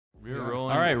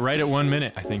All right, right at 1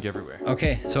 minute. I think everywhere.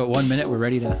 Okay, so at 1 minute, we're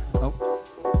ready to...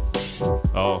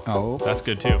 Oh, that's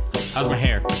good too. How's my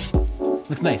hair?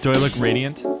 Looks nice. Do I look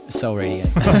radiant? So radiant.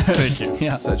 Thank you.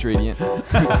 Yeah. Such radiant.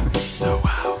 So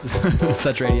wow.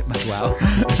 Such radiant. Much wow.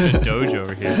 The doge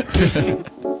over here.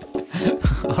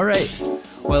 All right.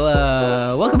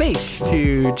 Well, welcome back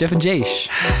to Jeff and Jash.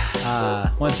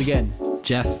 Once again,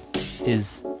 Jeff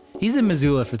he's in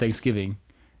Missoula for Thanksgiving.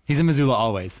 He's in Missoula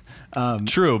always.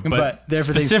 True, but there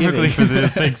for specifically Thanksgiving. for the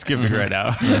Thanksgiving right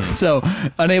now. So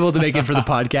unable to make it for the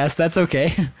podcast. That's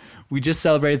okay. We just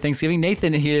celebrated Thanksgiving.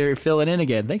 Nathan here filling in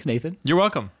again. Thanks, Nathan. You're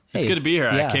welcome. It's good to be here.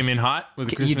 yeah. I came in hot with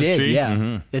a Christmas You did, tree.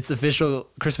 yeah. It's official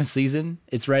Christmas season.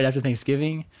 It's right after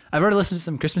Thanksgiving. I've already listened to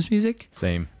some Christmas music.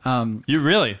 Same. You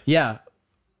really? Yeah.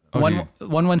 Oh,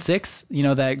 116, you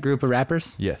know that group of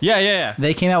rappers? Yes. Yeah.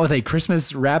 They came out with a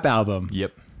Christmas rap album.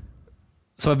 Yep.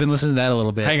 So I've been listening to that a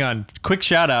little bit. Hang on. Quick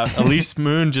shout out. Elise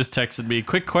Moon just texted me.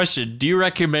 Quick question. Do you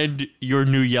recommend your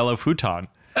new yellow futon?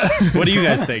 What do you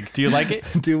guys think? Do you like it?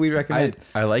 Do we recommend?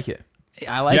 I like it.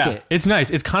 I like it. It's nice.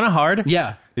 It's kind of hard.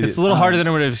 Yeah. It's a little harder than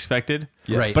I would have expected.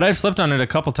 Yeah. Right. But I've slept on it a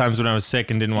couple times when I was sick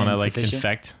and didn't want to like Insufficient?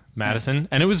 infect Madison.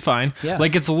 And it was fine. Yeah.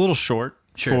 Like it's a little short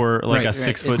for like a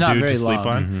 6 foot It's not dude to very sleep long.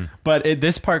 on. But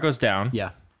this part goes down.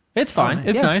 Yeah. It's fine. nice.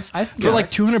 It's Yeah, nice. I think For so.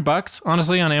 like $200,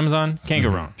 honestly, on Amazon, can't go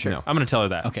wrong. Sure. I'm going to tell her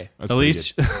that. Okay. That's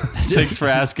Elise, thanks for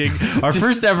asking. Our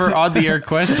first ever on the air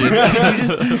question.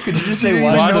 Could you just say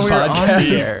watch Watch the the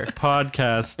podcast?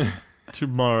 podcast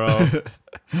tomorrow.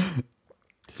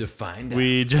 To find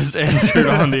We just answered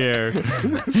on the air.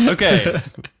 Okay.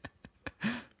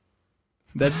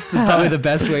 That's probably the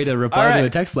best way to reply All to a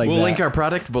right. text like We'll that. link our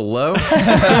product below.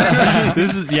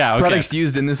 This is, okay. Products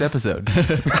used in this episode.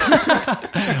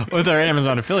 With our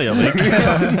Amazon affiliate link,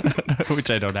 which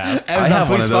I don't have. I Amazon, have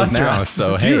one please of those sponsor now. us.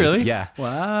 So Do hey, you really? Yeah.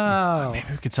 Wow. Maybe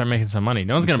we could start making some money.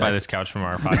 No one's going to buy this couch from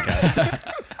our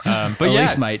podcast. But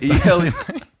Elise yeah. might.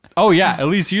 Oh, yeah. At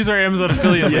least use our Amazon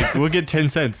affiliate link. We'll get 10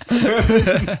 cents.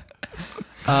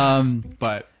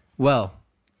 But Well,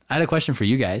 I had a question for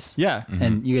you guys. yeah.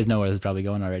 And you guys know where this is probably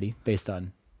going already based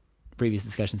on previous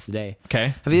discussions today.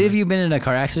 Okay. Have either of you been in a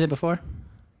car accident before?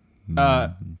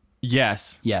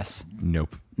 Yes. Yes.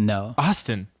 Nope. No.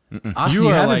 Austin, Austin, You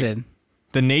you are haven't like- been.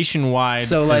 the nationwide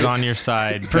So, is like, on your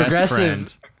side. Best Progressive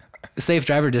friend. safe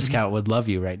driver discount would love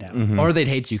you right now. Or they'd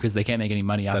hate you because they can't make any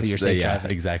money off of your safe yeah,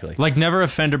 driving. exactly. Like never a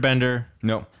fender bender.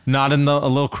 No. Not in a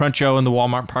little Cruncho in the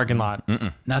Walmart parking lot.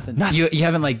 Nothing. You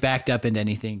haven't like backed up into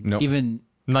anything. Nope. Even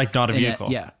Like not a in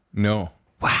vehicle. yeah. No.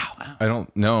 Wow. I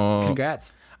don't know.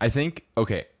 Congrats. I think,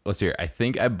 okay, let's hear it. I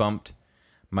think I bumped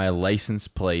my license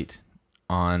plate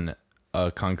on a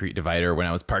concrete divider when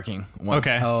I was parking once.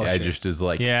 Okay. Oh, I sure. just was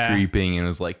like Yeah. creeping and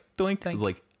was like, doink. I was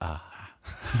like,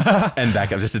 and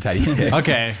back up just a tiny bit.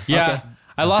 Okay. Yeah. Okay.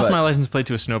 I lost But- my license plate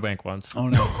to a snowbank once. Oh,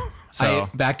 nice. So.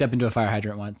 I backed up into a fire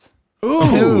hydrant once.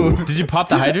 Ooh. Did you pop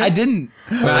the hydrant? I didn't.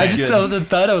 I just saw the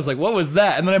thud. I was like, what was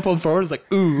that? And then I pulled forward. I was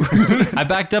like, ooh. I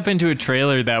backed up into a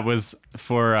trailer that was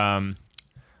for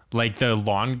like the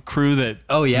lawn crew that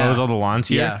mows all the lawns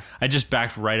here. Yeah. I just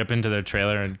backed right up into their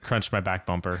trailer and crunched my back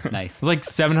bumper. Nice. It was like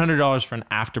 $700 for an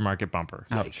aftermarket bumper.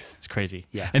 Nice. It's crazy.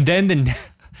 Yeah. And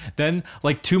then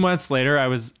like 2 months later, I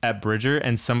was at Bridger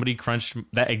and somebody crunched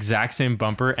that exact same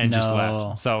bumper and just No.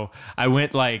 left. So I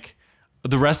went like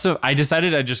I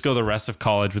decided I'd just go the rest of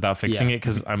college without fixing Yeah. it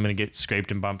because I'm going to get scraped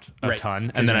and bumped a Right. ton.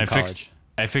 'Cause And then you're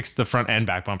I in fixed the front and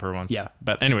back bumper once. Yeah.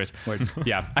 But anyways, Word.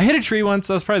 yeah. I hit a tree once.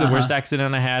 That was probably the worst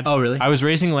accident I had. Oh, really? I was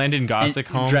racing Landon Gossick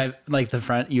And home. Drive like the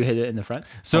front. You hit it in the front.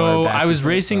 So Or back I was and forth,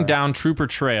 racing or- down Trooper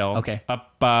Trail. Okay.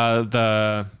 Up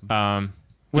the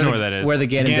you know where that is. Where the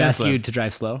Gannons ask live. you to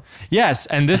drive slow. Yes,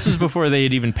 and this was before they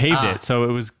had even paved it. So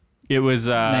it was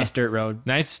Nice dirt road.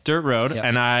 nice dirt road, Yep.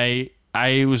 and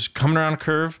I was coming around a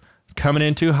curve, coming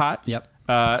in too hot. Yep.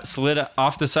 Slid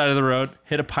off the side of the road,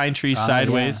 hit a pine tree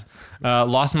sideways,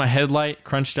 lost my headlight,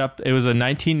 crunched up. It was a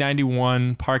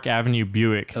 1991 Park Avenue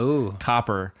Buick. Ooh.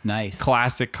 Copper. Nice.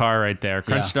 Classic car right there.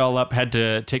 Crunched it all up. Had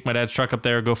to take my dad's truck up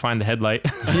there, go find the headlight.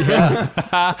 Yeah.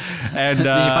 And Did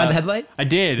you find the headlight? I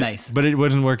did. Nice. But it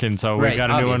wasn't working, so we Right, got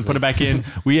a new one, obviously. put it back in.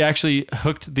 We actually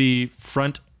hooked the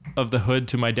front of the hood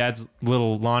to my dad's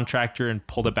little lawn tractor and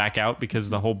pulled it back out because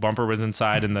the whole bumper was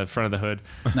inside in the front of the hood.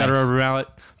 Got a Nice. rubber mallet,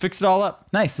 fixed it all up.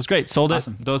 Nice. It's great. Sold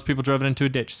Awesome. it. Those people drove it into a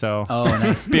ditch, so Oh,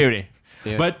 nice. beauty.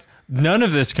 Beauty. But none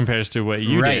of this compares to what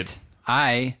you Right. did.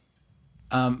 I,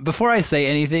 before I say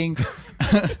anything,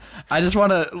 I just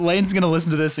want to, Lane's going to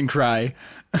listen to this and cry.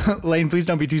 Lane, please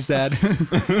don't be too sad.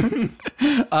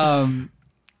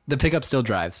 The pickup still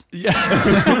drives.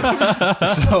 Yeah.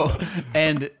 So,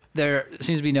 and there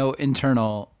seems to be no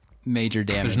internal major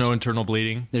damage. There's no internal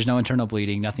bleeding. There's no internal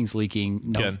bleeding. Nothing's leaking.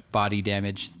 No Good. body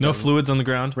damage. No fluids on the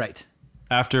ground. Right.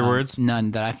 Afterwards.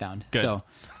 None that I found. Good. So,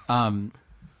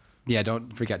 yeah,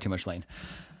 don't freak out too much, Lane.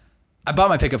 I bought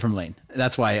my pickup from Lane.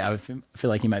 That's why I would feel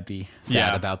like he might be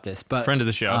sad about this. But friend of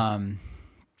the show.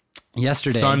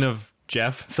 Yesterday, Son of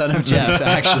Jeff,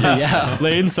 actually, yeah.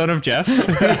 Lane, son of Jeff.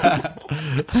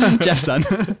 Jeff's son.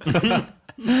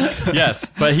 Yes,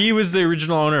 but he was the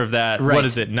original owner of that. Right. What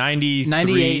is it?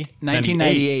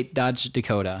 1998 Dodge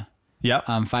Dakota. Yep.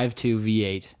 5.2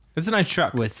 V8 It's a nice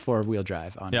truck. with 4-wheel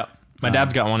drive on it. Yep. My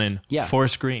dad's got one in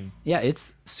Forest Green. Yeah,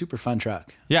 it's super fun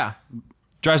truck. Yeah.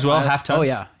 Drives well, half ton. Oh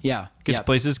yeah. Gets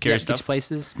places, carries stuff. Gets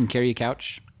places, can carry a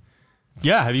couch.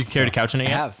 Yeah. Have you carried a couch in it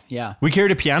yet? I have, yeah. We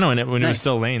carried a piano in it when it was Nice.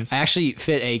 still Lane's. I actually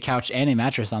fit a couch and a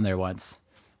mattress on there once.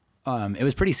 It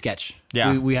was pretty sketch.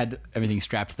 Yeah. We had everything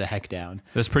strapped the heck down.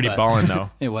 That's pretty But- ballin'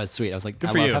 though. It was sweet. I was like, I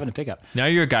for love you. having a pickup. Now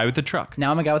you're a guy with a truck. Now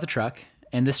I'm a guy with a truck,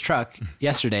 and this truck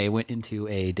yesterday went into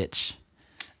a ditch.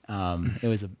 It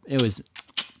was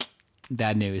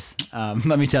bad news.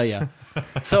 Let me tell you.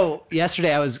 So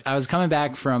yesterday I was coming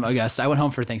back from Augusta. I went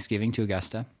home for Thanksgiving to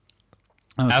Augusta.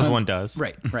 As one does.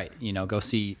 Right. You know, go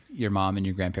see your mom and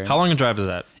your grandparents. How long a drive is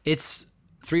that? It's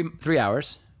 3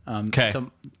 hours. Okay. So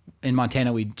in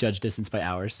Montana, we judge distance by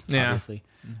hours, Yeah. obviously.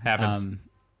 Happens.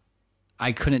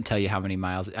 I couldn't tell you how many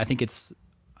miles. I think it's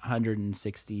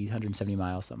 160, 170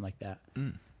 miles, something like that,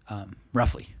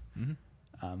 roughly.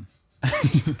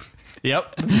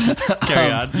 Yep.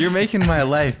 Carry on. You're making my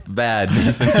life bad.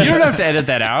 You don't have to edit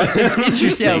that out. It's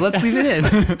interesting. Yeah, let's leave it in.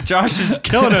 Josh is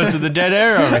killing us with the dead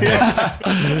air over here.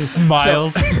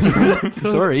 Miles.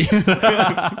 Sorry.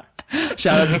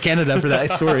 Shout out to Canada for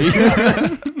that. Sorry.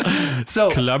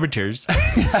 So Kilometers.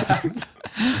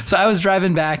 So I was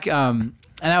driving back, and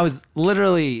I was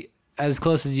literally as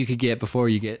close as you could get before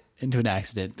you get into an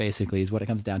accident, basically, is what it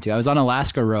comes down to. I was on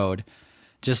Alaska Road,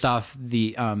 just off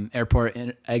the airport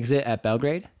exit at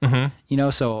Belgrade. Mm-hmm. You know,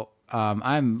 so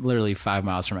I'm literally 5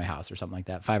 miles from my house or something like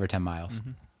that, 5 or 10 miles.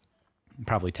 Mm-hmm.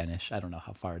 Probably 10-ish. I don't know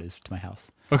how far it is to my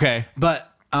house. Okay.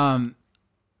 But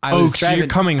I was so driving. you're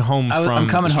coming home from I'm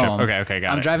coming this trip. home. Okay, got it.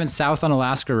 I'm driving south on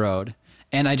Alaska Road,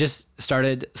 and I just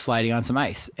started sliding on some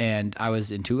ice, and I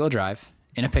was in 2-wheel drive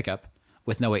in a pickup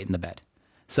with no weight in the bed.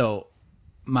 So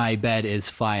my bed is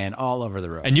flying all over the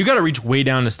road. And you got to reach way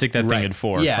down to stick that thing in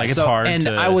four. Yeah, like it's hard. And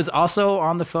to... I was also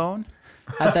on the phone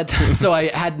at that time, so I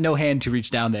had no hand to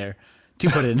reach down there to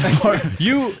put it in four.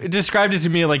 You described it to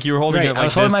me like you were holding it like I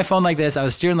was holding this. my phone like this. I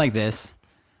was steering like this.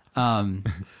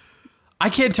 I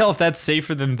can't tell if that's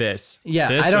safer than this. Yeah,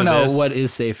 This I don't or know this. what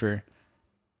is safer.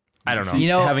 I don't know. You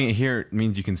know, Having it here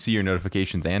means you can see your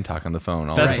notifications and talk on the phone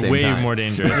all That's at the same way time. more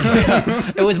dangerous.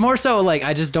 it was more so like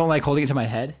I just don't like holding it to my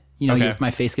head. You know, Okay. my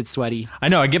face gets sweaty. I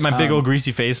know. I get my big old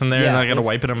greasy face in there, and yeah, I got to it's-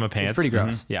 wipe it on my pants. it's pretty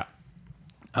gross. Yeah.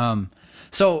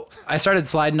 So I started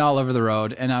sliding all over the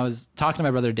road, and I was talking to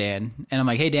my brother Dan, and I'm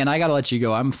like, "Hey Dan, I gotta let you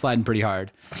go. I'm sliding pretty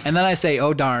hard." And then I say,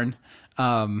 "Oh darn."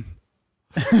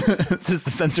 This is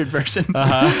the censored version.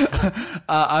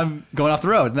 I'm going off the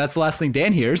road, and that's the last thing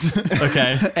Dan hears.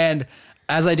 Okay. And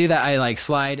as I do that, I like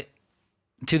slide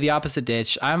to the opposite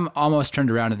ditch. I'm almost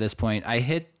turned around at this point.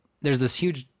 There's this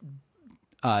huge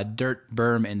dirt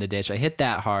berm in the ditch. I hit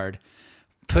that hard,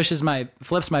 flips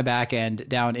my back end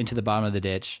down into the bottom of the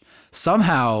ditch.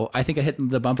 Somehow, I think I hit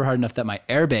the bumper hard enough that my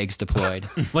airbags deployed.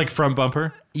 Like front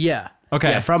bumper? Yeah.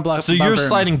 Okay. Yeah, front bumper. So you're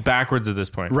sliding backwards at this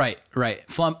point. Right.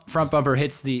 Front bumper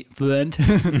hits the front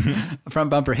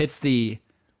bumper hits the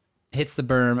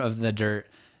berm of the dirt.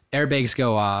 Airbags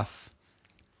go off.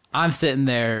 I'm sitting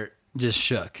there just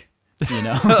shook, you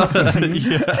know.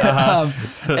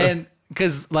 And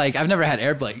because like I've never had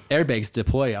airbags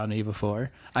deploy on me before.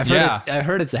 I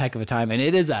heard it's a heck of a time, and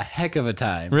it is a heck of a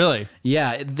time. Really?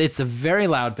 Yeah, it's a very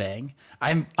loud bang.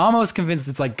 I'm almost convinced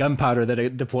it's like gunpowder that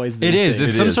it deploys. It is. Things.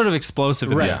 It's some sort of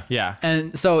explosive. In Right. there. Yeah.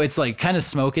 And so it's like kind of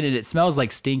smoking, and it smells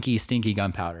like stinky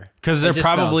gunpowder. Because they're It just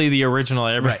probably smells- the original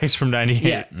airbags Right. from 98.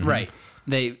 Yeah, right.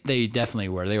 They definitely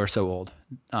were. They were so old.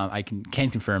 I can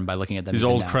confirm by looking at them. These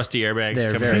even old now. crusty airbags.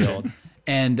 They're coming very in. old.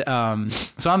 And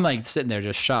so I'm like sitting there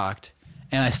just shocked,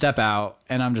 and I step out,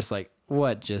 and I'm just like,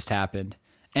 what just happened?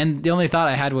 And the only thought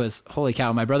I had was, holy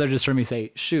cow, my brother just heard me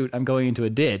say, shoot, I'm going into a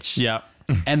ditch. Yeah.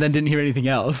 And then didn't hear anything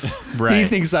else. He Right.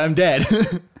 thinks I'm dead.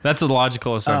 That's a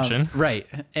logical assumption. Right.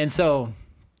 And so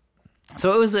it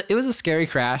was a scary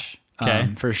crash. Okay.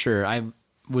 For sure. I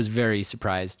was very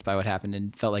surprised by what happened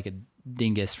and felt like a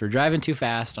dingus for driving too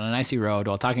fast on an icy road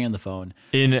while talking on the phone.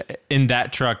 In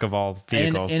that truck of all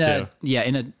vehicles in too.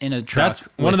 In a truck. That's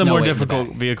one of the with no more weight in the difficult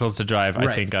back. vehicles to drive, I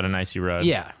Right. think, on an icy road.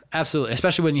 Yeah, absolutely.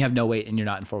 Especially when you have no weight and you're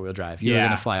not in 4-wheel drive. You're going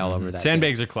to fly all over that. thing.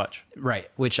 Sandbags are clutch. Right,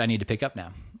 which I need to pick up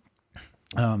now.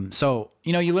 So,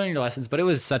 you learn your lessons, but it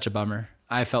was such a bummer.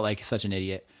 I felt like such an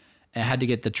idiot. And I had to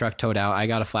get the truck towed out. I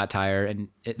got a flat tire, and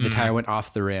the tire went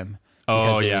off the rim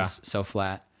because it was so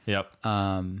flat. Yep.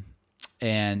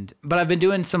 But I've been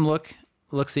doing some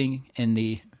looking in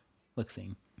the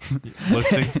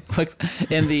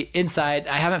inside.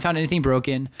 I haven't found anything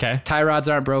broken. Okay. Tie rods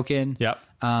aren't broken. Yep.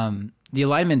 The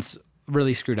alignment's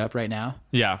really screwed up right now.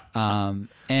 Yeah.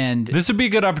 And This would be a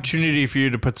good opportunity for you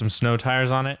to put some snow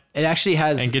tires on it. it actually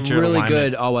has And get your really alignment.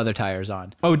 good all-weather tires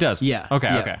on. Oh, it does? Yeah. Okay,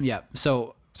 yeah, okay. Yeah.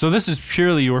 So, So this is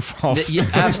purely your fault.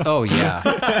 oh yeah.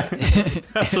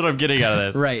 That's what I'm getting out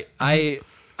of this. Right.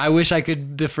 I wish I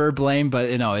could defer blame, but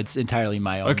it's entirely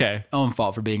my own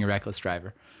fault for being a reckless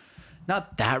driver.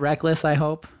 Not that reckless, I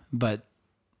hope, but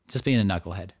just being a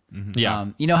knucklehead. Yeah.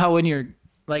 You know how when you're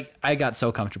like, I got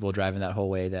so comfortable driving that whole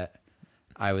way that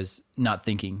I was not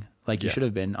thinking like you should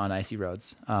have been on icy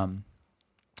roads.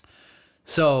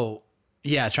 So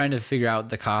yeah, trying to figure out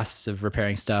the costs of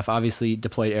repairing stuff. Obviously,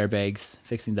 deployed airbags,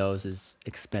 fixing those is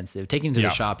expensive. Taking them to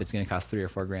the shop, it's going to cost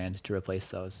 $3 or $4 to replace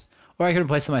those. Or I could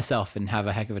replace them myself and have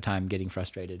a heck of a time getting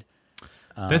frustrated.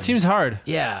 That seems hard.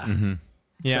 Yeah.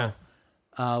 Yeah.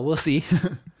 So, we'll see.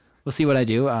 We'll see what I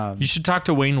do. You should talk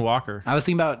to Wayne Walker. I was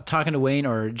thinking about talking to Wayne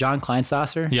or John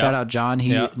Kleinsasser. Yeah. Shout out John.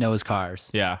 He Yeah. knows cars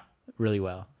Yeah. really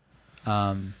well.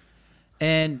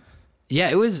 And yeah,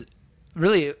 it was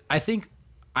really, I think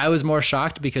I was more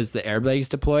shocked because the airbags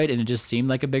deployed and it just seemed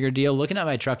like a bigger deal. Looking at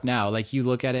my truck now, like you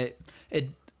look at it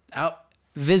out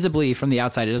visibly from the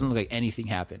outside, it doesn't look like anything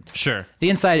happened. Sure. The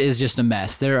inside is just a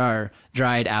mess. There are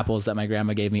dried apples that my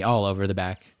grandma gave me all over the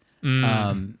back.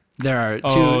 There are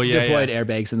two deployed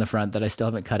airbags in the front that I still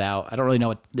haven't cut out. I don't really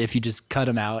know if you just cut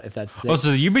them out, if that's sick. Oh,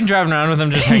 so you've been driving around with them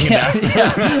just hanging out?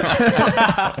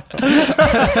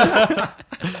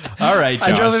 All right, Josh.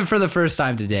 I drove it for the first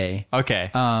time today.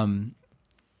 Okay.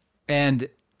 And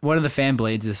one of the fan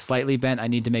blades is slightly bent. I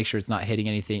need to make sure it's not hitting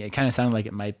anything. It kind of sounded like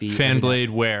it might be. Fan blade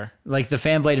where? Like the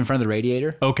fan blade in front of the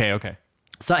radiator. Okay, okay.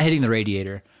 It's not hitting the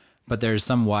radiator, but there's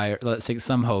some wire, let's say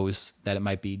some hose that it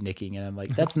might be nicking. And I'm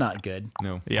like, that's not good.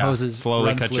 No. Yeah. Hoses Slowly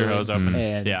run cut your hose fluids, open.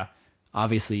 and Yeah.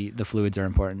 obviously the fluids are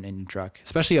important in your truck,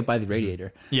 especially up by the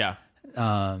radiator. Yeah.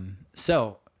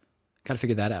 So got to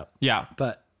figure that out. Yeah.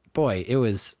 But boy, it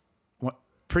was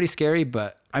pretty scary.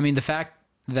 But I mean, the fact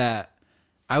that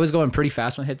I was going pretty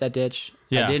fast when I hit that ditch.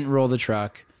 Yeah. I didn't roll the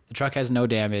truck. The truck has no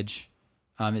damage.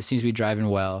 It seems to be driving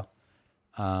well.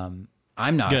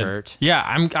 I'm not Good. hurt. Yeah,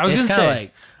 I was It's gonna kinda say,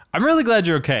 like- I'm really glad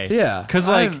you're okay. Yeah, because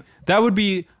that would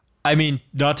be, I mean,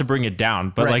 not to bring it down,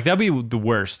 but Right. like that'd be the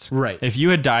worst. Right. If you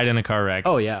had died in a car wreck.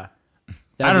 Oh yeah.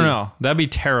 I don't know. That'd be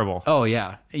terrible. Oh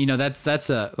yeah. That's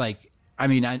a like. I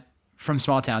mean, from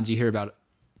small towns you hear about.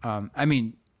 I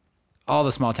mean, all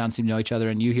the small towns seem to know each other,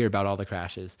 and you hear about all the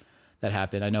crashes that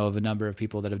happen. I know of a number of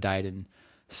people that have died in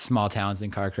small towns in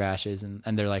car crashes, and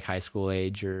they're like high school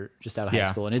age or just out of high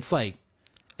school, and it's like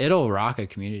it'll rock a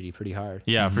community pretty hard.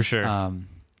 Yeah, for sure.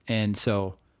 And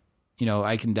so,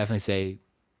 I can definitely say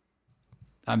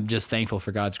I'm just thankful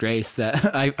for God's grace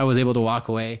that I was able to walk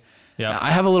away. Yeah.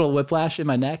 I have a little whiplash in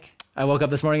my neck. I woke up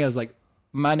this morning, I was like,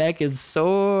 my neck is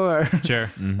sore. Sure.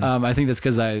 I think that's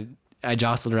because I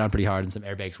jostled around pretty hard and some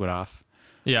airbags went off.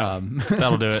 Yeah.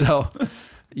 That'll do it. So,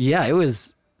 yeah, it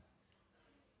was,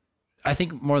 I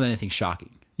think more than anything,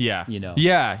 shocking. Yeah.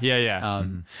 Yeah.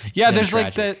 Yeah. There's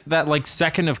like that like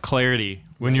second of clarity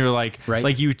when you're like, Right.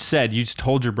 like you said, you just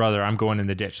told your brother, I'm going in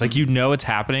the ditch. Like, it's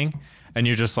happening and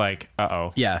you're just like,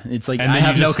 uh-oh. Yeah. It's like, And I then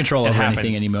have you no just- control it over happens.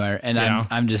 anything anymore. And Yeah.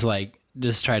 I'm just like,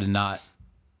 just try to not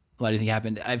let anything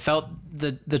happen. I felt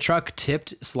the truck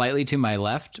tipped slightly to my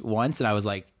left once, and I was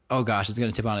like, oh gosh, it's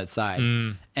going to tip on its side.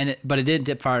 But it didn't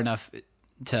tip far enough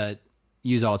to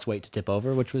use all its weight to tip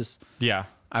over, which was, Yeah.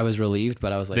 I was relieved,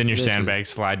 but I was like, Then your this sandbags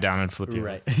slide down and flip was, you.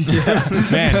 right.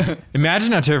 Man,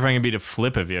 imagine how terrifying it'd be to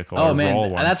flip a vehicle Oh or man, roll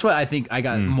one. that's what I think I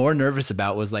got more nervous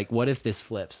about was like, what if this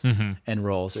flips and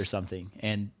rolls or something?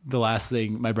 And the last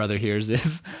thing my brother hears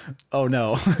is, oh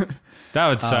no. That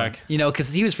would suck.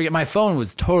 Because he was forgetting, my phone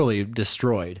was totally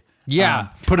destroyed. Yeah.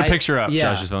 Put a I- picture up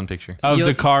yeah. Josh's phone picture. of You'll-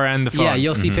 the car and the phone. Yeah,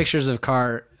 you'll see pictures of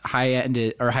car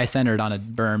high-ended or high-centered on a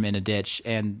berm in a ditch,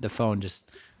 and the phone just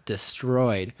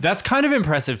destroyed. That's kind of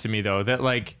impressive to me, though, that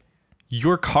like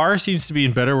your car seems to be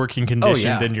in better working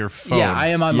condition than your phone. Yeah, I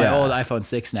am on my Yeah. old iPhone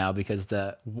 6 now because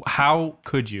How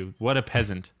could you? What a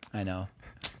peasant. I know.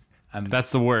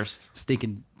 That's the worst.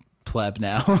 Stinking pleb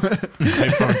now.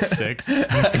 iPhone 6.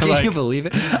 Can Like, you believe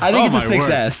it? I think Oh it's a my word.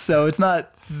 6S, so it's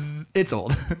not. It's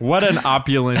old. what an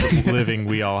opulent living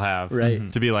we all have.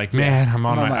 Right. To be like, man, I'm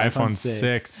on I'm my iPhone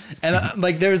 6. And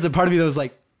like, there was a part of me that was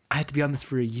like, I had to be on this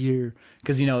for a year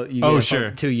because you get Oh, a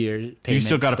sure. 2 year payment. You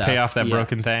still got to stuff. pay off that Yeah.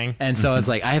 broken thing. And so I was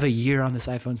like, I have a year on this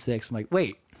iPhone 6. I'm like,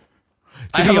 wait.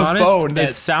 To I be have honest, a phone it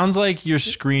that, sounds like your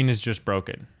screen is just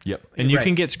broken. Yep. And you Right.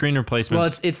 can get screen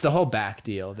replacements. well, it's the whole back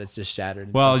deal that's just shattered.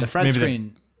 It's Well, like the front maybe the-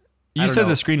 screen. I you don't said know.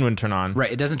 the screen wouldn't turn on.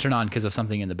 Right, it doesn't turn on because of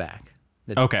something in the back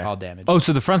that's Okay. all damaged. Oh,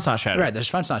 so the front's not shattered. Right, the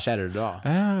front's not shattered at all.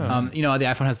 Oh. The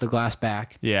iPhone has the glass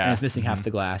back. Yeah. And it's missing half the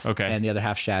glass. Okay. And the other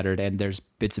half shattered, and there's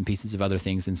bits and pieces of other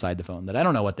things inside the phone that I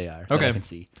don't know what they are. That Okay. I can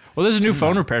see. Well, there's a new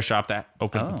phone repair shop that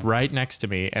opened Oh. right next to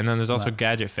me. And then there's also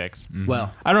Gadget Fix.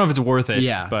 Well, I don't know if it's worth it.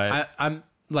 yeah. But I'm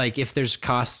like, if there's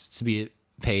costs to be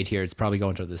paid here, it's probably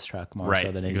going to this truck more Right,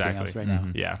 so than anything exactly. else right now.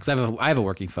 Yeah. Because I have a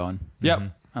working phone. Yep.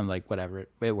 I'm like, whatever.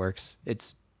 It works.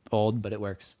 It's old, but it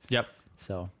works. Yep.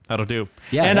 So, That'll do.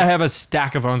 Yeah, and I that's- have a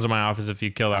stack of phones in my office if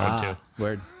you kill that one too.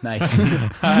 Word. Nice.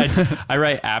 I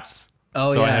write apps.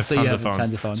 Oh, so I yeah, have so tons you of have phones.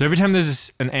 tons of phones. So every time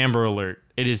there's an Amber Alert,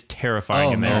 it is terrifying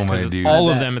Oh, in there. man. Oh, my 'cause dude. all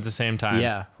I of bet. them at the same time.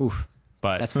 yeah. Oof.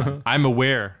 But That's fun. I'm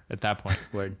aware at that point.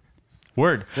 Word.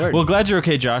 Word. Word. Well, glad you're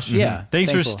okay, Josh. Yeah,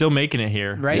 Thanks for thankful. still making it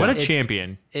here. Right. What a It's-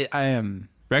 champion. I am.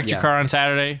 Wrecked your yeah. car on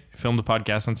Saturday, filmed the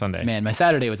podcast on Sunday. Man, my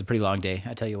Saturday was a pretty long day.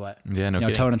 I tell you what. Yeah, no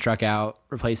kidding. Towing a truck out,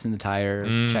 replacing the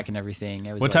tire, checking everything.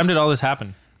 It was What time did all this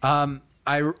happen?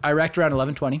 I wrecked around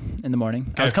 11:20 in the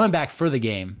morning. I was Okay. coming back for the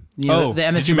game. Oh, the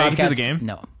did MSU you make it to Bobcats. the game?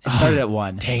 No, it started at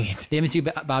 1. Dang it. The MSU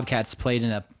Bobcats played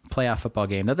in a playoff football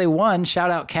game that they won.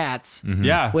 Shout out Cats.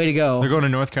 Yeah. Way to go. They're going to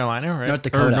North Carolina, right? North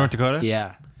Dakota. Or North Dakota?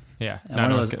 Yeah. Yeah. one Not of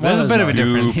North those- Carolina. There's a one bit of of a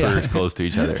those- difference. Super close to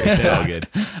each other. It's all good.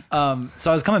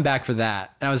 So I was coming back for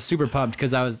that, and I was super pumped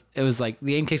because it was like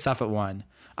the game kicks off at 1.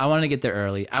 I wanted to get there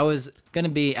early. I was gonna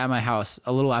be at my house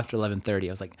a little after 11:30.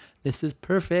 I was like, "This is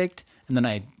perfect," and then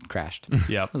I crashed.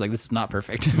 Yep. I was like, "This is not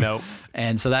perfect." Nope.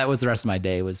 And so that was the rest of my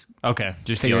day was Okay.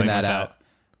 Just figuring dealing that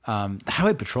with out. The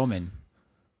highway patrolman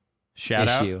Shout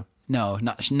out. issue. No,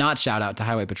 not shout out to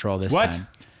highway patrol this What? time.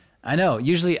 I know.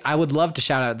 Usually, I would love to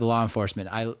shout out the law enforcement.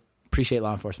 I appreciate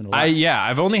law enforcement a lot.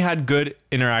 I've only had good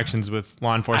interactions with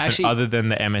law enforcement Actually- other than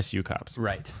the MSU cops.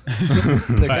 right.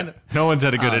 But no one's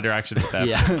had a good interaction with them.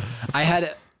 Yeah, I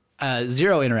had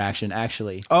zero interaction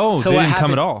actually. Oh, So they what didn't come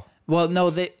happened- at all. Well, no.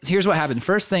 Here's what happened.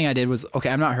 First thing I did was, okay,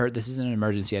 I'm not hurt. This isn't an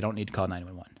emergency. I don't need to call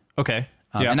 911. Okay.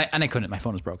 Yeah. And I couldn't. My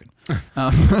phone was broken.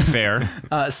 Fair.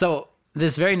 So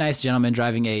this very nice gentleman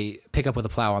driving a pickup with a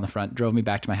plow on the front drove me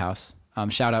back to my house.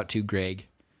 Shout out to Greg.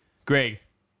 Greg,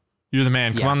 you're the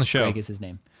man. Come Yeah, on the show. Greg is his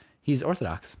name. He's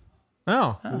Orthodox.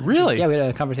 Oh, really? Yeah, we had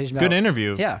a conversation about Good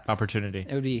interview Yeah. opportunity.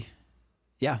 It would be,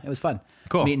 yeah, it was fun.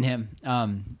 Cool. Meeting him.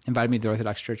 Invited me to the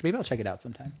Orthodox Church. Maybe I'll check it out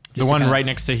sometime. The Just to one kinda- right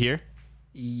next to here?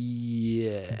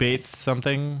 Yeah. Beth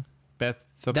something? Beth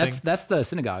something? That's the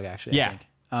synagogue actually. Yeah.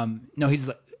 I think. No, he's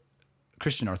the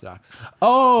Christian Orthodox.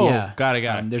 Oh, Yeah. got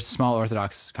it. There's a small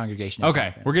Orthodox congregation.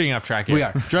 Okay, we're getting off track here. We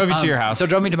are. Drove you to your house. So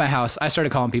drove me to my house. I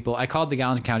started calling people. I called the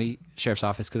Gallatin County Sheriff's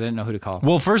Office because I didn't know who to call.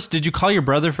 well, first, did you call your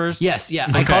brother first? Yes, yeah.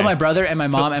 I Okay. called my brother and my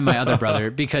mom and my other brother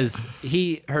because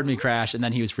he heard me crash and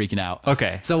then he was freaking out.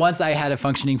 Okay. So once I had a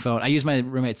functioning phone, I used my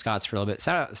roommate Scott's for a little bit.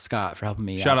 Shout out Scott for helping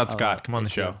me. Shout out a Scott. lot Come on the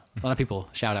too. show. A lot of people.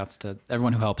 Shout outs to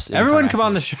everyone who helps. in Everyone car come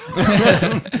on the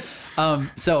accidents. show.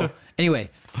 So anyway,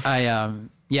 I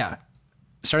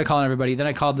started calling everybody. Then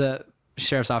I called the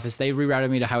sheriff's office. They rerouted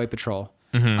me to highway patrol.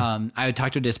 I would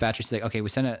talk to a dispatcher. She's like, okay,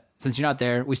 since you're not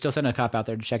there, we still send a cop out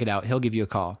there to check it out. He'll give you a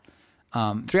call.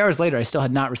 3 hours later, I still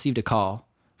had not received a call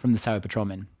from this highway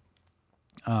patrolman.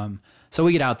 So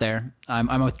we get out there.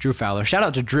 I'm with Drew Fowler. Shout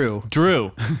out to Drew.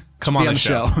 Drew, come Be on the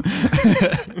show.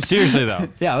 Seriously, though.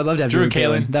 Yeah, I would love to have Drew Drew,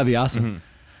 and and Kaylin. That'd be awesome.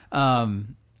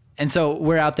 And so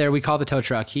we're out there. We call the tow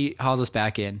truck. He hauls us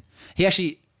back in. He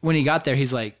actually, when he got there,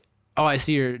 he's like, "Oh, I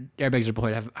see your airbags are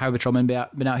deployed. Have highway patrolmen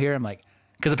been out here?" I'm like,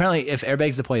 because apparently if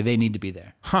airbags deploy, they need to be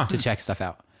there to check stuff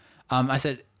out. I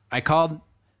said, I called.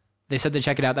 They said they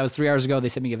check it out. That was 3 hours ago. They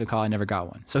said me give a call. I never got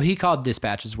one. So he called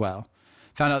dispatch as well.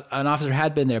 Found out an officer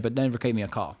had been there, but never gave me a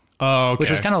call, Oh, okay. which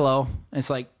was kind of low. It's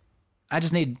like, I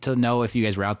just need to know if you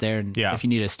guys were out there and Yeah. if you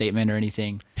need a statement or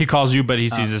anything. He calls you, but he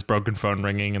sees this broken phone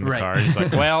ringing in the right. car. He's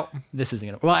like, well, This isn't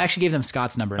gonna. Well, I actually gave them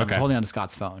Scott's number. And I Okay. was holding on to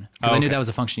Scott's phone because Oh, I knew okay. that was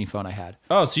a functioning phone I had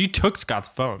oh, so you took Scott's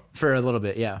phone. for a little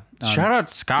bit. Yeah. Shout out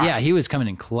Scott. Yeah, he was coming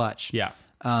in clutch. Yeah.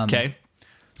 Okay.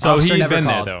 So Officer he'd never been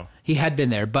called. there, though. He had been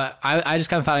there, but I just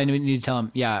kind of thought I needed to tell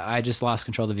him, yeah, I just lost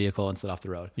control of the vehicle and slid off the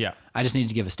road. Yeah. I just needed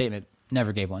to give a statement.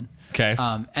 Never gave one. Okay.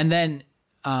 And then,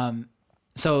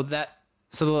 so that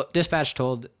So the dispatch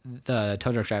told the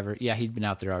tow truck driver, yeah, he'd been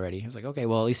out there already. He was like, okay,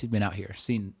 well, at least he'd been out here,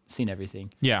 seen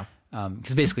everything. Yeah.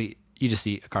 Because basically, you just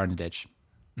see a car in the ditch,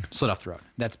 slid off the road.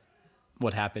 That's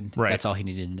what happened. Right. That's all he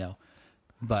needed to know.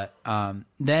 But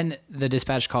then the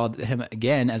dispatch called him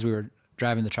again as we were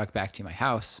driving the truck back to my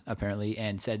house, apparently,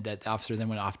 and said that the officer then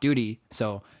went off duty,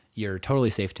 so you're totally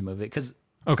safe to move it. Because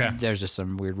there's just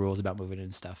some weird rules about moving it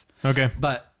and stuff. Okay.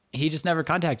 But he just never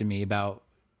contacted me about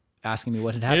asking me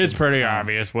what had happened. It's pretty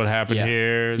obvious what happened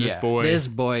here. This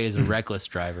boy is a reckless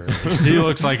driver. he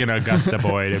looks like an Augusta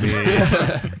boy to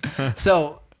me.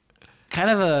 So,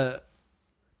 kind of a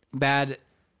bad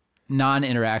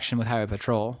non-interaction with highway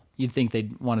patrol. You'd think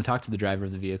they'd want to talk to the driver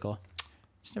of the vehicle.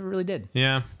 Just never really did.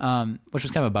 Yeah. Which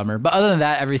was kind of a bummer. But other than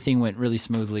that, everything went really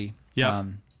smoothly. Yeah.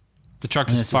 The truck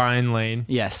is fine, Lane.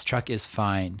 Yes, truck is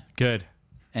fine. Good.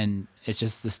 And it's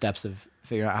just the steps of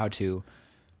figuring out how to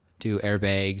do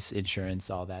airbags,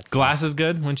 insurance, all that stuff. Glass is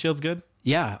good. Windshield's good.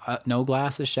 Yeah. No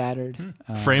glass is shattered.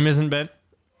 Frame isn't bent.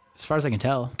 As far as I can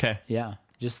tell. Okay. Yeah.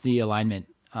 Just the alignment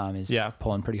is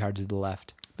pulling pretty hard to the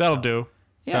left. That'll do.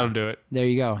 Yeah. That'll do it. There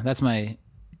you go. That's my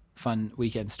fun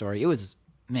weekend story. It was,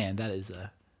 man, that is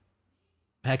a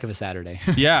heck of a Saturday.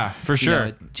 Yeah, for sure. You know,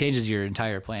 it changes your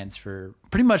entire plans for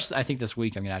pretty much. I think this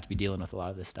week I'm going to have to be dealing with a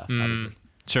lot of this stuff. Probably.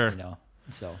 Sure. You know,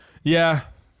 so yeah,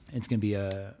 it's going to be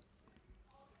a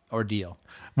ordeal.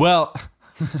 Well,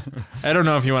 I don't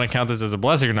know if you want to count this as a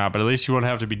blessing or not, but at least you won't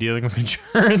have to be dealing with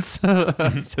insurance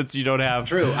since you don't have.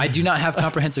 True. I do not have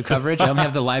comprehensive coverage. I only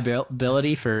have the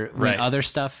liability for when other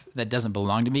stuff that doesn't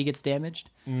belong to me gets damaged.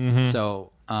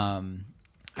 So,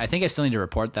 I think I still need to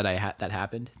report that that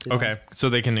happened. Okay, so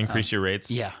they can increase your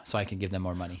rates. Yeah, so I can give them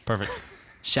more money. Perfect.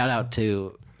 Shout out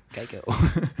to Geico.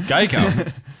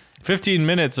 Geico. 15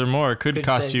 minutes or more could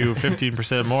cost you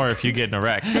 15% more if you get in a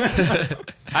wreck.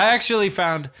 I actually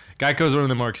found Geico's one of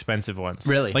the more expensive ones.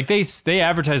 Really? Like they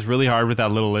advertise really hard with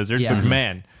that little lizard, but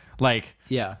man, like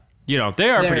yeah, you know, they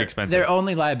are pretty expensive. Their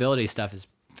only liability stuff is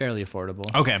fairly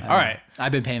affordable. Okay, all right.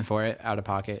 I've been paying for it out of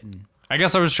pocket, and I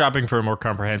guess I was shopping for a more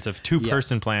comprehensive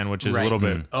two-person plan, which is a little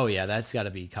bit. Oh yeah, that's got to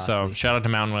be costly. So shout out to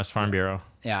Mountain West Farm Bureau.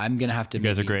 Yeah, I'm gonna have to. You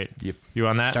guys are great. Yep. You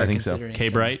on that? I think so. K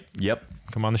Bright. Yep.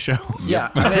 Come on the show. Yeah,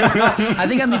 I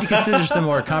think I need to consider some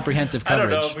more comprehensive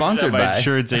coverage. Sponsored by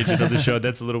insurance agent of the show.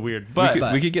 That's a little weird,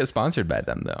 but we could get sponsored by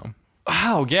them though.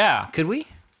 Oh yeah, Could we?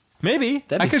 maybe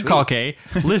That'd I be could sweet. call Kay.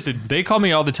 Listen, they call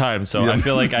me all the time, so I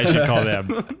feel like I should call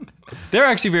them. They're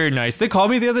actually very nice. They called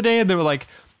me the other day and they were like,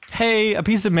 "Hey, a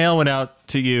piece of mail went out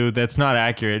to you that's not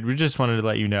accurate. We just wanted to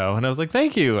let you know." And I was like,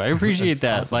 "Thank you. I appreciate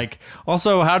that." Awesome. Like,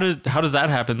 also, how does that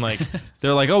happen? Like,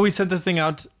 they're like, "Oh, we sent this thing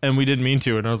out and we didn't mean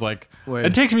to." And I was like, Word.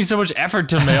 "It takes me so much effort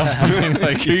to mail something."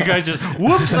 Like, you guys just,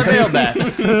 whoops, I mailed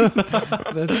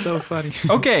that. That's so funny.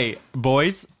 Okay,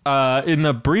 boys. In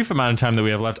the brief amount of time that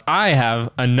we have left, I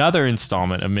have another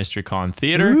installment of Mystery Collin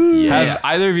Theater. Have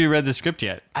either of you read the script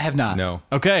yet? I have not. No.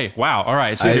 Okay. Wow. All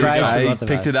right. So I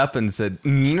picked it up and said,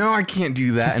 "No, I can't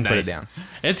do that," and put it down.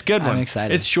 It's a good one. I'm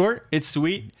excited. It's short. It's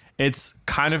sweet. It's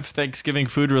kind of Thanksgiving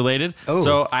food related. Oh.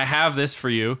 So I have this for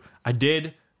you. I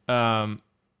did.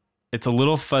 It's a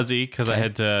little fuzzy because I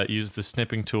had to use the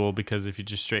snipping tool because if you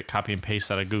just straight copy and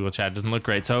paste out of Google Chat, it doesn't look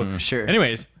great. So Sure.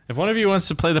 anyways, if one of you wants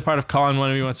to play the part of Collin,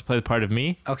 one of you wants to play the part of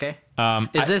me. Okay.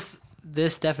 Is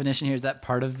this definition here? Is that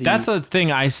part of the? That's a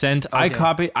thing I sent.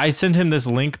 Okay. I sent him this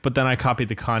link, but then I copied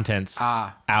the contents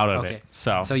out of it.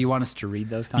 So you want us to read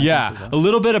those contents? Yeah, as a well?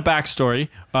 little bit of backstory.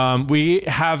 We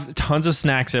have tons of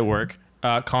snacks at work.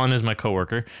 Collin is my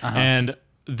coworker, and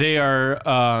they are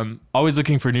always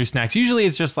looking for new snacks. Usually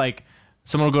it's just like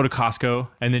someone will go to Costco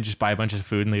and then just buy a bunch of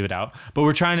food and leave it out. But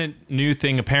we're trying a new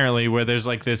thing apparently where there's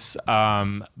like this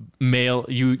mail,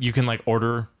 you can like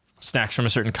order snacks from a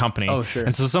certain company. Oh, sure.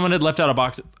 And so someone had left out a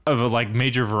box of a like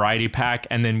major variety pack,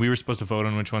 and then we were supposed to vote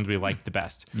on which ones we liked the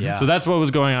best. Yeah. So that's what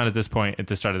was going on at this point at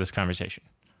the start of this conversation.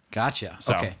 Gotcha.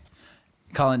 So. Okay.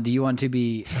 Collin, do you want to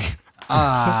be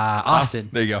Austin?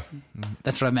 There you go.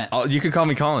 That's what I meant. You can call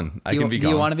me Collin. I can be Do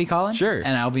Collin. you want to be Collin? Sure.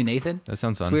 And I'll be Nathan? That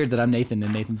sounds fun. It's weird that I'm Nathan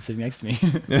and Nathan's sitting next to me. All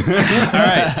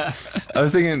right. I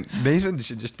was thinking Nathan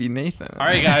should just be Nathan. All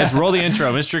right, guys, roll the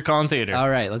intro. Mystery Collin Theater. All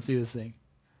right, let's do this thing.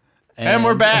 And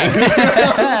we're back.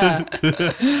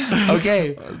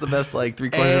 Okay. That was the best like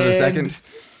 3/4 of a second.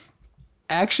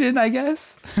 Action, I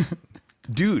guess.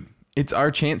 Dude, it's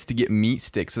our chance to get meat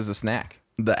sticks as a snack.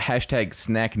 The hashtag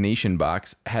Snack Nation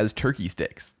box has turkey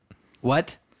sticks.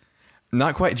 What?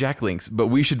 Not quite Jack Links, but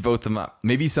we should vote them up.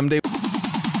 Maybe someday.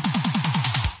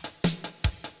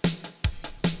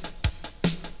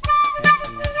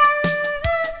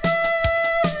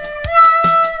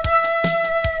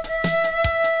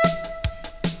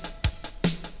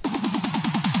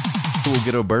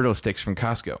 get Oberto sticks from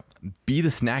Costco. Be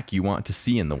the snack you want to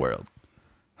see in the world.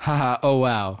 Haha. Oh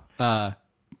wow.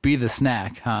 Be the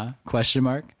snack, huh? Question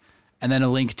mark. And then a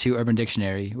link to Urban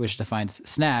Dictionary, which defines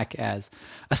snack as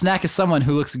a snack is someone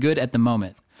who looks good at the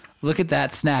moment. Look at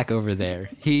that snack over there.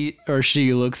 He or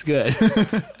she looks good.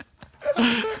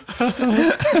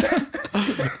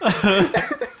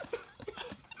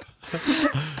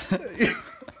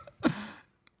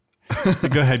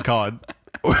 Go ahead, Collin.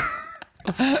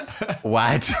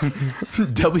 What?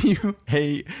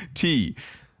 W-A-T.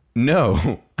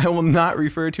 No, I will not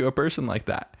refer to a person like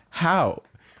that. How?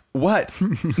 What?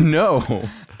 No.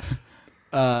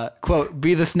 Quote,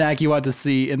 be the snack you want to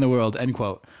see in the world, end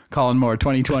quote. Collin Moore,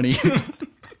 2020.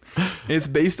 It's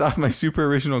based off my super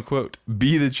original quote.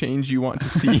 Be the change you want to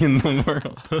see in the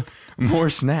world. More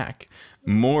snack,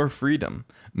 more freedom,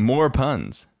 more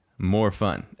puns, more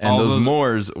fun. And All those those-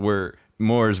 mores were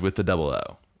mores with the double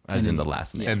O, as in the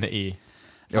last name. And the E.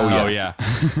 Oh, Oh, yes.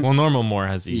 yeah. Well, normal more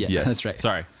has E. Yeah, Yes. that's right.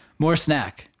 Sorry. More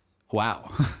snack.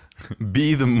 Wow.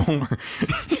 Be the more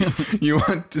you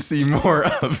want to see more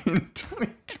of in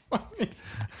 2020.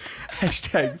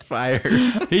 Hashtag fire.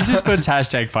 He just puts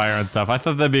hashtag fire on stuff. I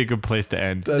thought that'd be a good place to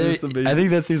end. That is amazing. I think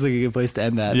that seems like a good place to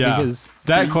end that. Yeah. Because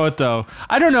That quote, though,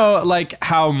 I don't know, like,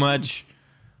 how much.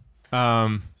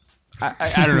 I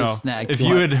don't know. Snack. If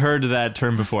you had heard that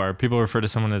term before, people refer to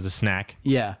someone as a snack.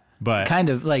 yeah. But Kind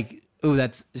of like, oh,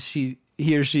 that's he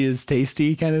or she is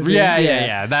tasty kind of thing.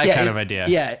 Yeah, that kind of idea.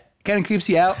 Yeah. Kind of creeps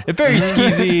you out. It's very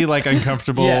skeezy, like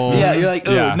uncomfortable. Yeah, you're like,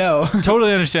 oh, no.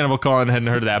 Totally understandable. Colin hadn't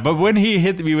heard of that, but when he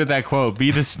hit me with that quote,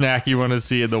 "Be the snack you want to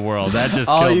see in the world," that just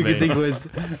All killed you me. could think was,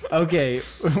 okay,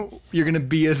 you're going to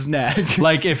be a snack.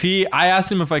 Like I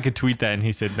asked him if I could tweet that, and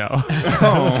he said no.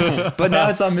 But now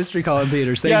it's on Mystery Colin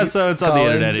Theater. So Yeah, so it's on the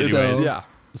Colin, internet so anyways. Yeah.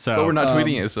 So, But we're not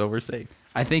tweeting it, so we're safe.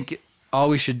 I think all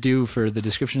we should do for the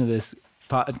description of this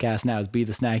podcast now is be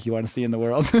the snack you want to see in the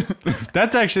world.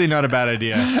 that's actually not a bad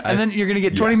idea. And then you're going to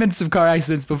get 20 minutes of car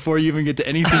accidents before you even get to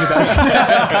anything about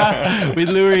snacks. We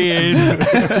lure you in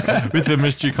with the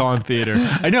Mystery Colin Theater.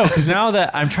 I know, because now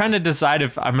that I'm trying to decide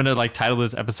if I'm gonna like title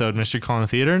this episode Mystery Colin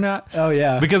Theater or not, Oh,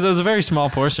 yeah. because it was a very small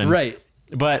portion. Right.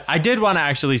 But I did want to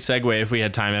actually segue if we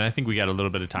had time, and I think we got a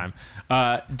little bit of time.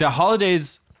 The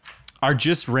holidays are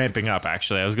just ramping up,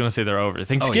 actually. I was going to say they're over.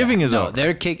 Thanksgiving is over.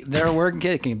 We're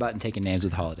kicking butt and taking names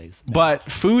with holidays. But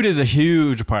food is a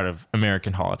huge part of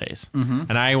American holidays. Mm-hmm.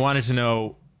 And I wanted to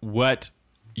know what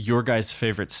your guys'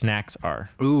 favorite snacks are.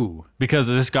 Ooh. Because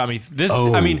this got me...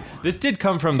 Oh. I mean, this did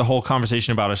come from the whole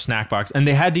conversation about a snack box. And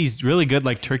they had these really good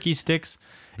like turkey sticks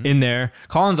in there.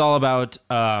 Colin's all about...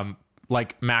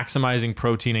 like maximizing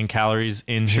protein and calories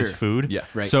in his food. Yeah,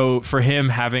 right. So for him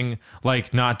having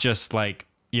like not just like,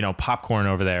 you know, popcorn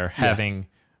over there, having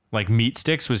like meat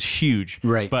sticks was huge.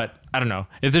 Right. But I don't know.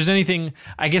 If there's anything,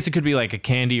 I guess it could be like a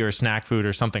candy or a snack food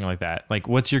or something like that. Like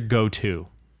what's your go-to?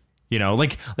 You know,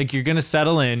 like you're going to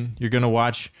settle in, you're going to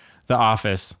watch The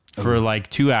Office for like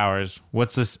 2 hours.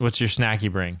 What's your snack you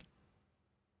bring?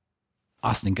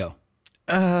 Austin, go.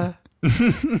 I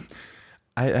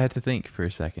had to think for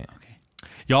a second.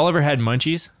 Y'all ever had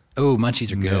Munchies? Oh,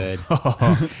 munchies are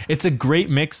good. It's a great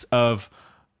mix of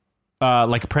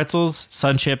like pretzels,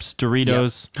 Sun Chips,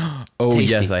 Doritos, Oh,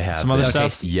 Tasty. yes, I have. some other So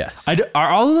stuff. tasty. Yes. Are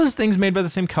all of those things made by the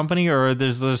same company, or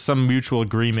there's some mutual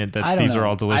agreement that I don't these know. are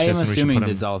all delicious? I am and we should assuming put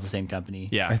it's them? all the same company.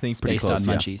 Yeah, I think pretty Based close,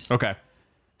 on yeah. munchies. Okay.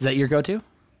 Is that your go-to?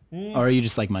 Or are you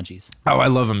just like munchies? Oh, I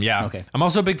love them. Yeah. Okay. I'm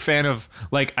also a big fan of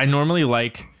like I normally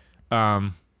like.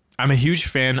 I'm a huge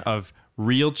fan of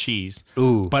real cheese.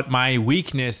 Ooh. But my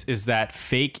weakness is that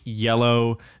fake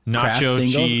yellow Kraft nacho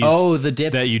singles? cheese. Oh, the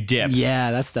dip. that you dip.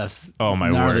 Yeah, that stuff's Oh my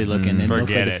gnarly word! looking. And it Forget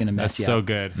looks like it. it's gonna mess That's you so up.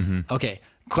 good. Okay,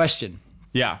 question.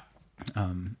 Yeah.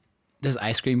 Does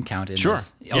ice cream count in Sure.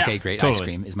 this? Yeah, Okay, great. Ice totally.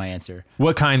 cream is my answer.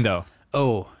 What kind though?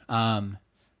 Oh,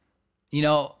 you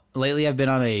know, lately I've been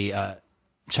on a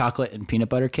chocolate and peanut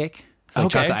butter kick. So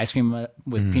Okay. chocolate ice cream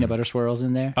with peanut butter swirls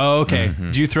in there. Oh, okay.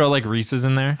 Do you throw like Reese's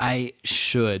in there? I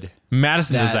should.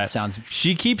 Madison does That that. sounds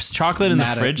She keeps chocolate in the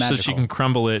fridge so she magical. can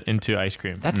crumble it into ice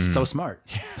cream. That's so smart.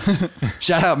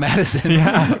 Shout out Madison.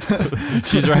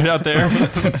 She's right out there.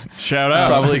 Shout out.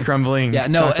 Probably crumbling. Yeah,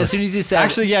 no, as soon as you said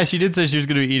Actually, yeah, she did say she was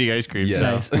going to be eating ice cream.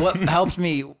 Yeah. So. Nice. What helped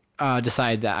me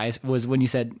decide that was when you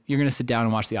said you're going to sit down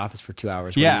and watch The Office for 2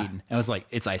 hours. What are Yeah. you eating? And I was like,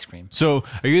 it's ice cream. So,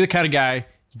 are you the kind of guy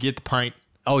you get the pint,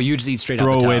 Oh, you just eat straight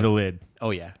throw out the away tub. the lid?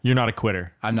 Oh yeah, You're not a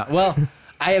quitter. I'm not. Well,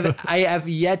 I have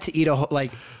yet to eat a whole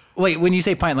like. Wait, when you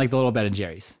say pint, like the little Ben and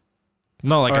Jerry's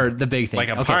No, like or a, the big thing, like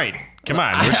a okay. pint. Come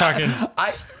on, we're talking.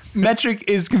 Metric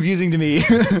is confusing to me.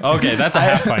 Okay, that's a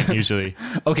half pint usually.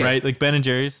 Okay. Right, like Ben and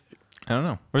Jerry's. I don't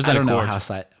know. Or is I that don't a know quart? how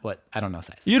size. What I don't know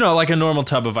size. You know, like a normal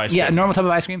tub of ice cream. Yeah, a normal type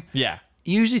of ice cream Yeah.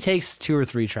 usually takes 2 or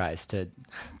 3 tries to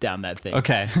down that thing.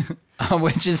 Okay.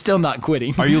 Which is still not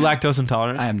quitting. Are you lactose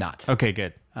intolerant? I am not. Okay,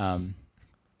 good.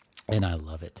 And I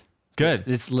love it. Good.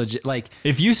 It's legit. Like,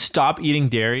 If you stop eating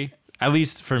dairy, at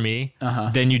least for me,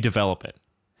 then you develop it.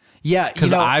 yeah,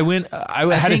 Because I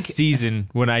had a think- season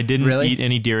when I didn't Really? eat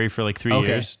any dairy for like 3 Okay.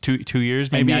 years, two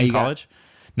years maybe now in you got- college.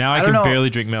 Now I don't can know. barely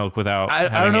drink milk without I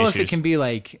having don't know issues. if it can be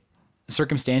like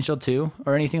circumstantial too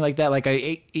or anything like that. Like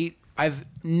I've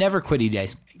never quit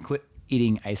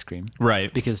eating ice cream.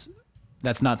 Right. Because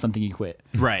that's not something you quit.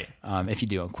 Right. If you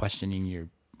do, I'm questioning your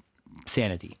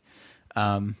sanity.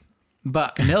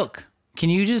 But milk, can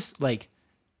you just like,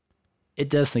 it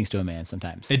does things to a man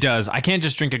sometimes. It does. I can't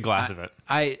just drink a glass of it.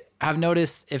 I have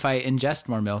noticed if I ingest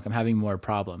more milk, I'm having more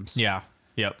problems. Yeah.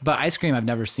 Yep. But ice cream, I've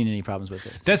never seen any problems with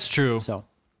it. That's true. So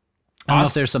I don't know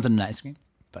if there's something in ice cream,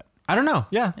 but I don't know.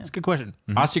 Yeah, it's a good question.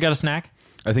 Austin, you got a snack?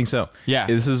 I think so. Yeah.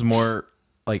 This is more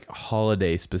like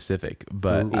holiday specific,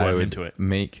 but Ooh, I I'm would into it.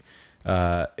 make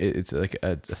it's like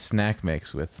a snack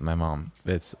mix with my mom.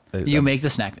 It's you make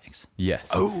the snack mix. yes.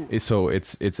 Oh. So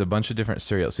it's a bunch of different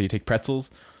cereals. So you take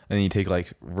pretzels and then you take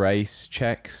like rice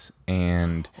checks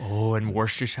and Oh, and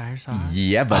Worcestershire sauce?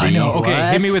 yeah, buddy. I know. Okay,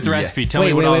 What? hit me with the Yes. recipe. Tell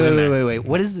me what else in there. Wait.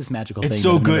 What is this magical thing? It's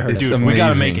so that I've never good, heard of? dude. It's We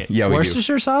gotta amazing. make it. Yeah, we do.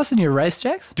 Worcestershire sauce in your rice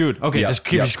checks? Dude, okay, Yep, just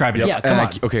keep yep, describing Yeah, it. come And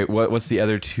on. okay, what's the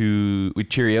other two? With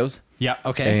Cheerios. Yeah.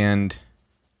 Okay. And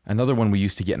another one we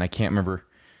used to get, and I can't remember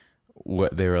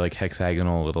what they were, like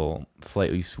hexagonal little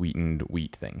slightly sweetened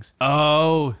wheat things.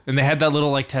 Oh, and they had that little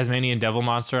like Tasmanian devil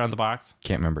monster on the box.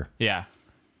 Can't remember. Yeah.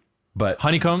 But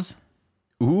Honeycombs?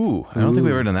 ooh, I don't think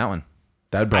we've ever done that one.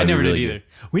 That'd probably I never be did really either. good.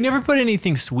 We never put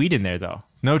anything sweet in there though.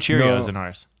 No Cheerios No. in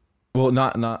ours. Well,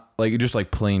 not like just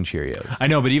like plain Cheerios. I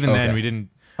know, but even then Okay. we didn't.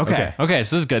 Okay,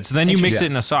 so this is good. So then you mix it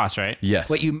in a sauce, right? Yes.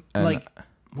 What you And- like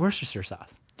Worcestershire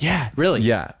sauce? Yeah. Really?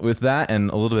 Yeah, with that and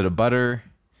a little bit of butter,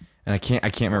 and I can't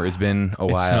remember. It's been a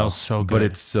while. smells so but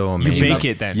good. it's so You amazing. bake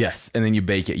it then. Yes, and then you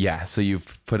bake it. Yeah, so you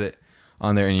put it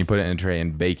on there and you put it in a tray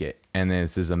and bake it, and then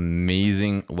it's this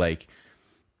amazing like,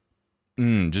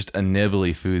 just a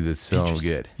nibbly food that's so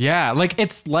good. Yeah, like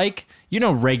it's like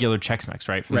regular Chex Mix,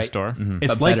 right, from the Right. store. Mm-hmm.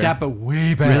 It's But like better. that, but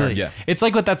way better. Really? Yeah. It's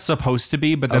like what that's supposed to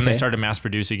be, but then they Okay. started mass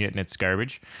producing it and it's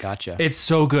garbage. Gotcha. It's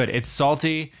so good. It's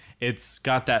salty. It's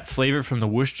got that flavor from the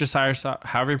Worcestershire sauce,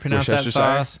 however you pronounce that Worcestershire?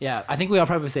 sauce. Yeah, I think we all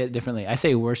probably say it differently. I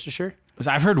say Worcestershire.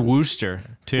 I've heard Worcester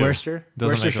too. Worcester?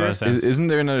 Doesn't make a lot of sense. Isn't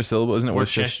there another syllable? Isn't it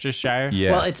Worcestershire.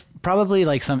 Yeah. Well, it's probably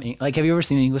like something like, have you ever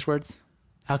seen English words?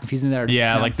 How confusing they are. to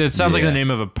Yeah, like pronounce? that sounds like Yeah. the name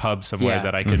of a pub somewhere Yeah.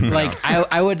 that I could Like pronounce.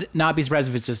 I would not be surprised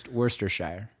if it's just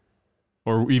Worcestershire.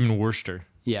 Or even Worcester.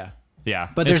 Yeah. Yeah,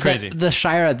 But it's there's crazy. the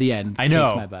Shire at the end. I Kicks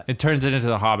my know. butt. It turns it into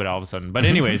the Hobbit all of a sudden. But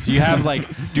anyways, you have like,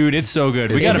 dude, it's so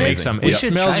good. We It's got to make amazing. some. We It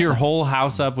should smells try your some. whole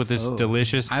house up with this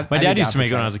delicious. I'd My be dad down used to for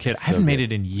make it when trying I was a kid. It's I haven't so made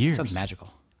good. it in years. Sounds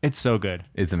magical. It's so good.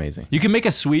 It's amazing. You can make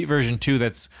a sweet version too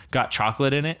that's got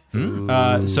chocolate in it.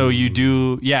 So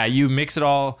you mix it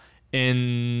all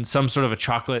in some sort of a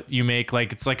chocolate. You make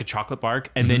it's like a chocolate bark,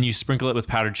 and then you sprinkle it with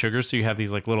powdered sugar, so you have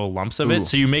these like little lumps of Ooh. it.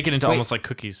 So you make it into Wait. almost like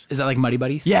cookies. Is that like Muddy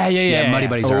Buddies? Yeah. Muddy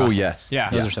Buddies are Oh awesome. yes. Yeah.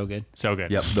 Those Yeah. are so good. So good.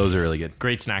 Yep. Those are really good.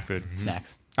 Great snack food.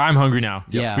 Snacks. I'm hungry now.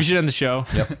 Yeah. We should end the show.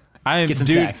 Yep. Get some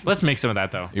Dude, snacks. let's make some of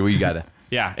that though. We gotta.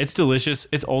 Yeah, it's delicious.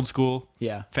 It's old school.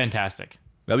 Yeah. Fantastic.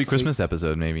 That'll be Christmas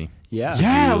episode maybe. Yeah.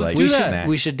 Yeah, Do, let's like, do We that. should, snack.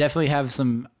 we should definitely have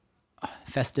some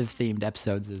festive themed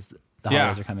episodes as the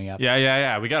holidays are coming up.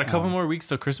 Yeah. We got a couple more weeks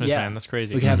till Christmas, Yeah. man. That's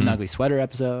crazy. We could have an ugly sweater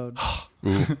episode.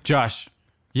 Josh,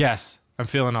 yes, I'm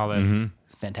feeling all this.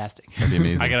 It's fantastic. That'd be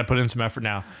amazing. I got to put in some effort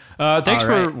now. Thanks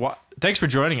All thanks for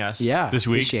joining us Yeah, this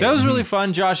week. appreciate That it. was really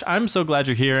fun, Josh. I'm so glad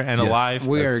you're here and Yes. alive.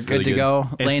 We are That's good really to good. go.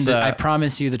 Lane, It's, I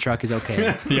promise you the truck is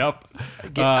okay. Yep.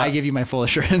 I give you my full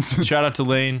assurance. Shout out to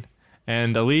Lane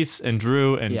and Elise and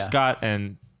Drew and Yeah. Scott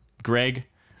and Greg.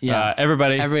 Yeah.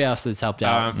 Everybody. Everybody else that's helped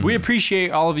out. We appreciate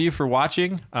all of you for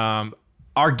watching.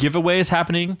 Our giveaway is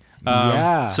happening.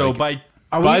 Yeah. So by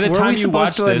Are the were time we you supposed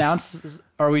watch to this, announce?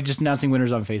 Or are we just announcing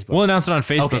winners on Facebook? we'll announce it on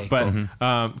Facebook, Okay,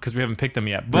 but because we haven't picked them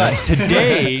yet. But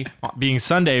today, being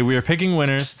Sunday, we are picking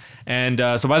winners, and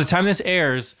so by the time this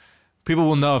airs, people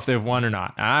will know if they've won or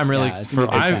not. I'm really, Yeah, it's gonna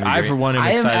be good. I for one am I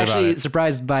am excited about actually it.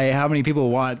 surprised by how many people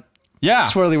want Yeah,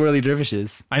 swirly whirly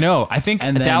dervishes. I know. I think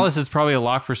And then- Dallas is probably a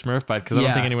lock for Smurf Bite because I don't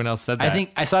Yeah. think anyone else said that. I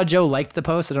think I saw Joe liked the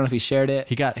post. I don't know if he shared it.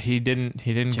 he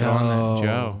didn't go on that.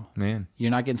 Joe, Man.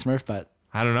 You're not getting Smurf butt.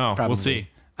 I don't know. Probably. We'll see.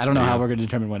 I don't know how we're going to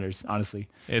determine winners, honestly.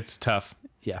 It's tough.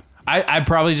 Yeah. I'm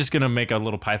probably just gonna make a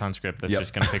little Python script that's Yep.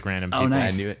 just gonna pick random people. Oh,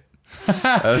 nice. I knew it.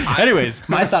 Anyways,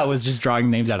 My thought was just drawing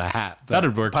names out of a hat. but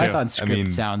That'd work, too. Python script mean-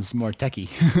 sounds more techie.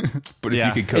 But if Yeah.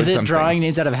 you could code Is it something, drawing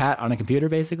names out of a hat on a computer,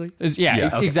 basically?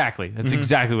 Yeah. exactly. That's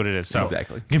exactly what it is. So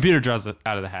Exactly. computer draws it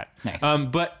out of the hat. Nice.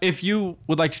 But if you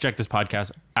would like to check this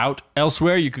podcast out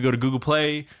elsewhere, you could go to Google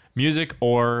Play Music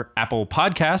or Apple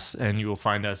Podcasts, and you will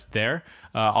find us there.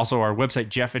 Also, our website,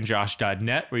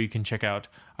 jeffandjosh.net, where you can check out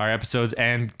our episodes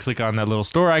and click on that little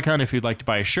store icon if you'd like to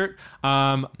buy a shirt.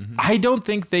 I don't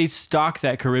think they stock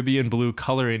that Caribbean blue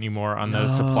color anymore on the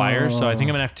supplier, so I think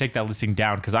I'm gonna have to take that listing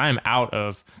down because I am out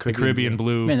of the Caribbean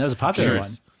blue. Man, that was a popular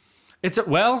shirts. one.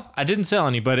 Well, I didn't sell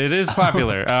any, but it is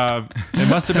popular. It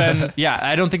must have been,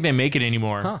 I don't think they make it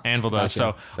anymore. Anvil does.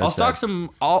 So I'll stock some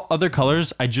all other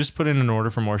colors. I just put in an order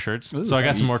for more shirts. So I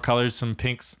got some more colors, some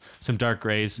pinks, some dark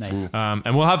grays. Nice.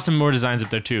 And we'll have some more designs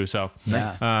up there too. So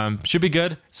should be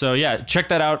good. So check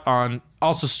that out on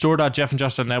also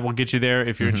store.jeffandjosh.net. We'll get you there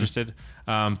if you're interested.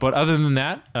 But other than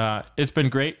that, it's been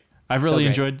great. I've really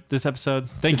enjoyed this episode.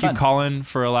 Thank you, fun. Colin,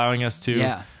 for allowing us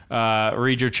to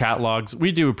read your chat logs.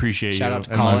 We do appreciate Shout you out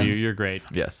to and love Collin. you. You're great.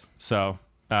 Yes. So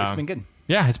It's been good.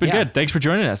 Yeah, it's been Yeah. good. Thanks for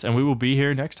joining us, and we will be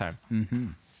here next time.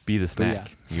 Be the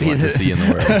snack yeah. you want to see in the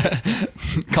world.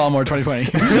 Colmore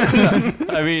 2020.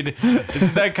 I mean,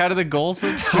 isn't that kind of the goal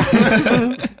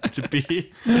sometimes? To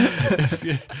be,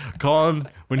 Colin,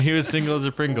 when he was single as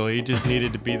a Pringle, he just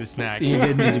needed to be the snack. He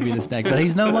did need to be the snack, but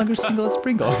he's no longer single as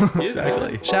Pringle.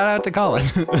 Exactly. Shout out to Colin.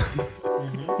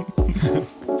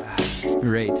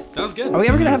 Great. That was good. Are we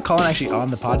ever gonna have Colin actually on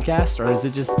the podcast, or is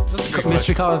it just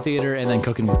Mystery Colin Theater and then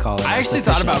Cooking with Colin? I actually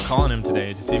thought about calling him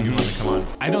today to see if he wanted to come on.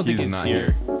 I don't think He's he's not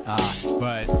here, here.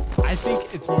 but I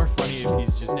think it's more funny if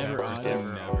he's just Never on.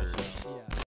 Never.